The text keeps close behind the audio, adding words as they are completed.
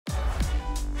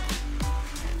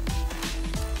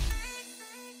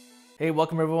Hey,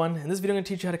 welcome everyone. In this video, I'm going to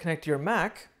teach you how to connect your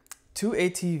Mac to a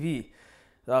TV.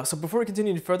 So before we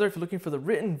continue any further, if you're looking for the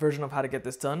written version of how to get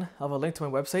this done, I'll have a link to my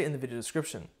website in the video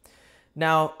description.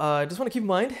 Now, I just want to keep in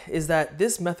mind is that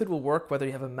this method will work whether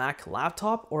you have a Mac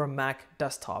laptop or a Mac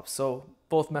desktop. So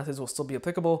both methods will still be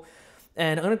applicable.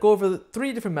 And I'm going to go over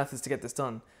three different methods to get this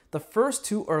done. The first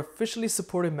two are officially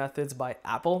supported methods by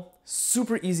Apple,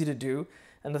 super easy to do.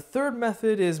 And the third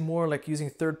method is more like using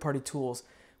third-party tools,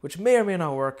 which may or may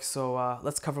not work. So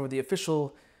let's cover the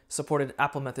official supported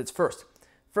Apple methods first.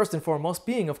 First and foremost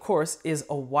being, of course, is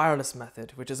a wireless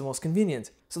method, which is the most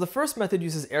convenient. So the first method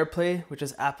uses AirPlay, which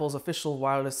is Apple's official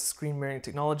wireless screen mirroring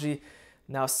technology.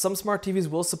 Now, some smart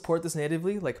TVs will support this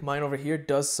natively, like mine over here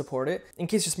does support it. In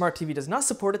case your smart TV does not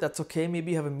support it, that's okay.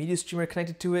 Maybe you have a media streamer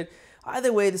connected to it.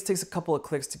 Either way, this takes a couple of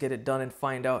clicks to get it done and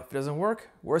find out. If it doesn't work,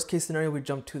 worst case scenario, we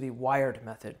jump to the wired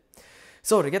method.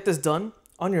 So to get this done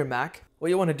on your Mac, what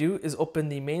you want to do is open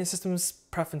the main system's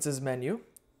preferences menu,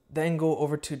 then go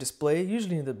over to display,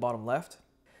 usually in the bottom left.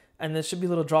 And there should be a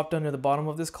little drop down near the bottom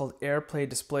of this called AirPlay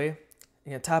Display.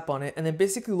 You can tap on it and then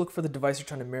basically look for the device you're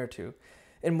trying to mirror to.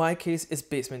 In my case, it's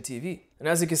basement TV. And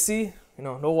as you can see,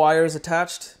 no wires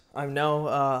attached. I'm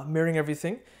now mirroring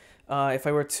everything. If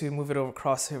I were to move it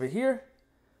across over here,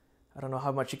 I don't know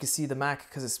how much you can see the Mac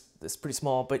because it's pretty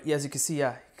small, but yeah, as you can see,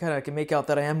 yeah, kind of can make out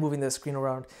that I am moving the screen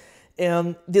around.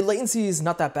 And the latency is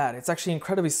not that bad. It's actually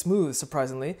incredibly smooth,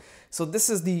 surprisingly. So this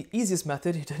is the easiest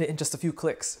method. You did it in just a few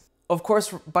clicks. Of course,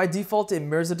 by default, it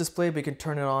mirrors the display, but you can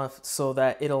turn it off so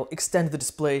that it'll extend the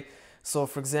display. So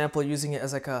for example, using it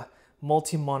as like a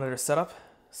multi-monitor setup.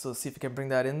 So let's see if we can bring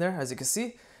that in there. As you can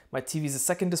see, my TV is the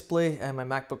second display and my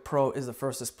MacBook Pro is the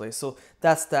first display. So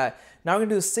that's that. Now we're gonna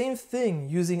do the same thing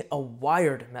using a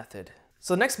wired method.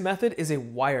 So the next method is a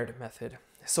wired method.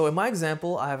 So in my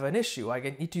example, I have an issue. I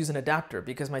need to use an adapter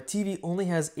because my TV only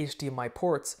has HDMI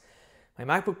ports. My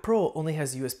MacBook Pro only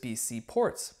has USB-C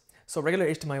ports. So regular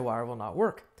HDMI wire will not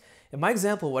work. In my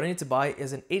example, what I need to buy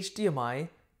is an HDMI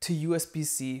to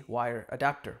USB-C wire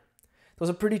adapter.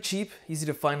 Those are pretty cheap, easy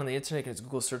to find on the internet. You can just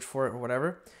Google search for it or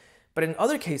whatever. But in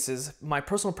other cases, my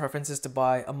personal preference is to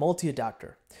buy a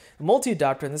multi-adapter. A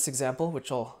multi-adapter in this example,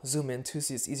 which I'll zoom into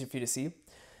so it's easier for you to see,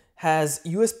 has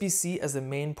USB-C as the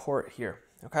main port here.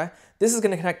 Okay, this is going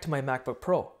to connect to my MacBook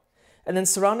Pro. And then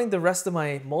surrounding the rest of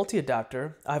my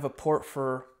multi-adapter, I have a port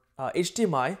for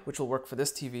HDMI, which will work for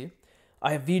this TV.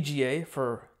 I have VGA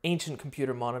for ancient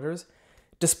computer monitors,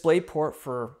 DisplayPort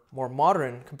for more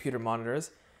modern computer monitors,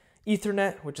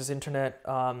 Ethernet, which is internet,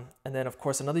 and then of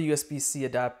course another USB-C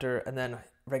adapter, and then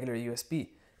regular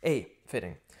USB-A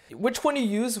fitting. Which one you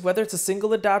use, whether it's a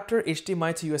single adapter,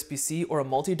 HDMI to USB-C, or a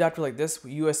multi-adapter like this,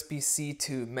 USB-C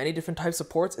to many different types of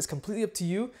ports, is completely up to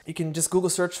you. You can just Google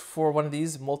search for one of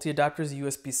these multi-adapters,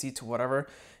 USB-C to whatever,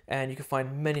 and you can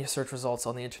find many search results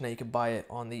on the internet. You can buy it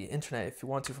on the internet if you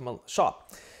want to from a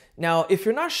shop. Now, if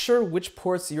you're not sure which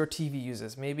ports your TV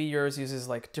uses, maybe yours uses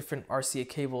like different RCA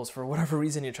cables for whatever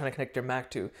reason you're trying to connect your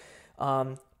Mac to,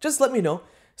 just let me know.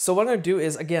 So what I'm going to do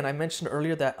is, again, I mentioned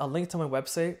earlier that a link to my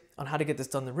website on how to get this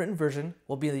done, the written version,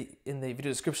 will be in the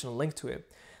video description, a link to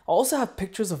it. I'll also have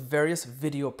pictures of various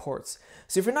video ports.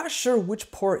 So if you're not sure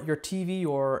which port your TV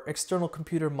or external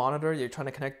computer monitor you're trying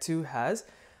to connect to has,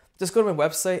 just go to my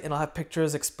website and I'll have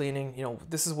pictures explaining,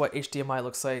 this is what HDMI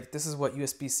looks like, this is what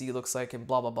USB-C looks like, and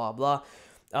blah, blah, blah, blah.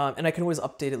 And I can always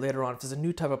update it later on. If there's a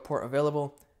new type of port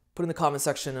available, put it in the comment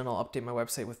section and I'll update my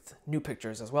website with new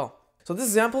pictures as well. So this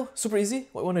example, super easy.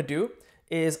 What I want to do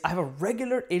is I have a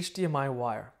regular HDMI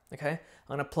wire, okay?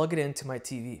 I'm going to plug it into my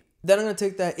TV. Then I'm going to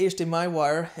take that HDMI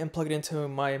wire and plug it into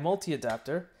my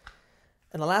multi-adapter.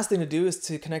 And the last thing to do is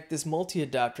to connect this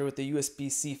multi-adapter with the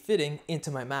USB-C fitting into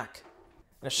my Mac.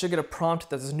 And I should get a prompt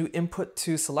that there's a new input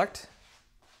to select.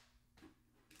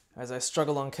 As I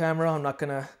struggle on camera, I'm not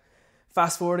going to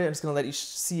fast forward it. I'm just going to let you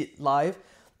see it live.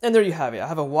 And there you have it. I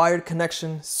have a wired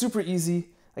connection, super easy.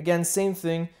 Again, same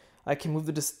thing. I can move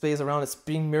the displays around. It's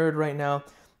being mirrored right now,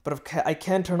 but I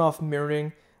can turn off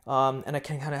mirroring and I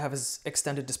can kind of have this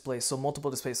extended display, so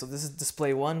multiple displays. So this is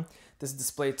display 1, this is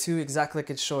display 2, exactly like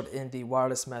it showed in the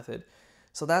wireless method.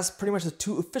 So that's pretty much the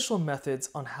two official methods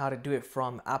on how to do it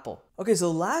from Apple. Okay,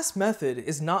 so the last method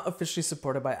is not officially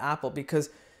supported by Apple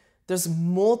because there's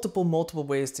multiple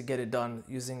ways to get it done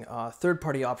using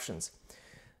third-party options.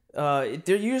 There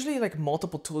are usually like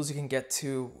multiple tools you can get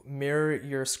to mirror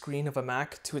your screen of a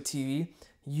Mac to a TV,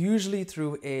 usually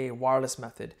through a wireless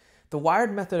method. The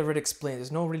wired method I've already explained.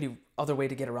 There's no really other way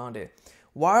to get around it.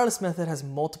 Wireless method has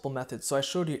multiple methods. So I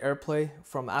showed you AirPlay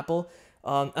from Apple.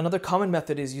 Another common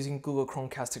method is using Google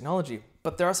Chromecast technology,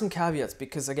 but there are some caveats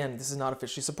because again, this is not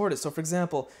officially supported. So for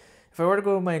example, If I were to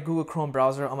go to my Google Chrome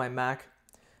browser on my Mac,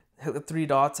 hit the three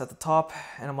dots at the top,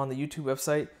 and I'm on the YouTube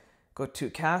website, go to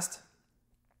Cast,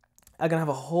 I'm gonna have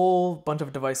a whole bunch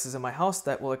of devices in my house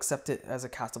that will accept it as a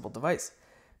castable device.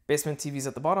 Basement TV's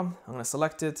at the bottom, I'm gonna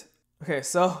select it. Okay,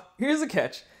 so here's the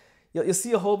catch. You'll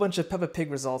see a whole bunch of Peppa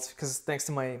Pig results because thanks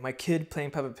to my kid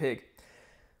playing Peppa Pig.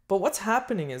 But what's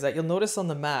happening is that you'll notice on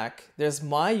the Mac, there's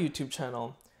my YouTube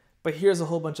channel, but here's a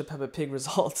whole bunch of Peppa Pig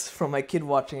results from my kid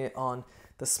watching it on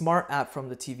the smart app from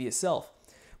the TV itself.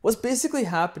 What's basically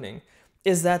happening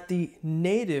is that the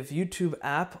native YouTube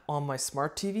app on my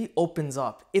smart TV opens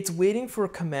up. It's waiting for a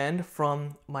command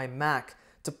from my Mac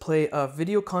to play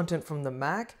video content from the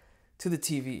Mac to the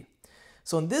TV.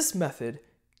 So in this method,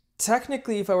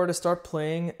 technically if I were to start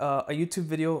playing a YouTube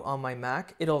video on my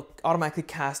Mac, it'll automatically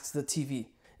cast to the TV.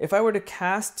 If I were to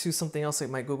cast to something else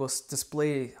like my Google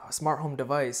Display smart home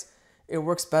device, it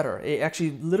works better. It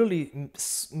actually literally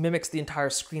mimics the entire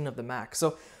screen of the Mac.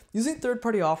 So using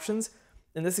third-party options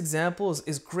in this example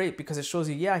is great because it shows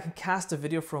you, yeah, I can cast a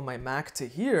video from my Mac to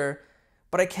here,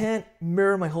 but I can't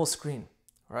mirror my whole screen,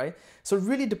 right? So it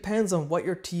really depends on what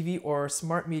your TV or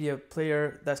smart media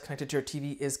player that's connected to your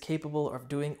TV is capable of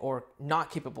doing or not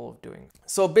capable of doing.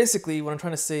 So basically what I'm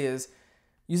trying to say is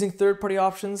using third-party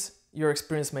options, your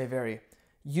experience may vary.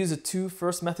 Use the two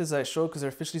first methods that I showed because they're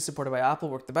officially supported by Apple,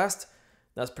 work the best.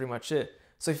 That's pretty much it.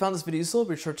 So if you found this video useful,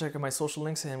 be sure to check out my social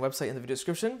links and website in the video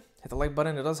description. Hit the like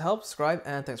button, it does help, subscribe,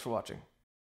 and thanks for watching.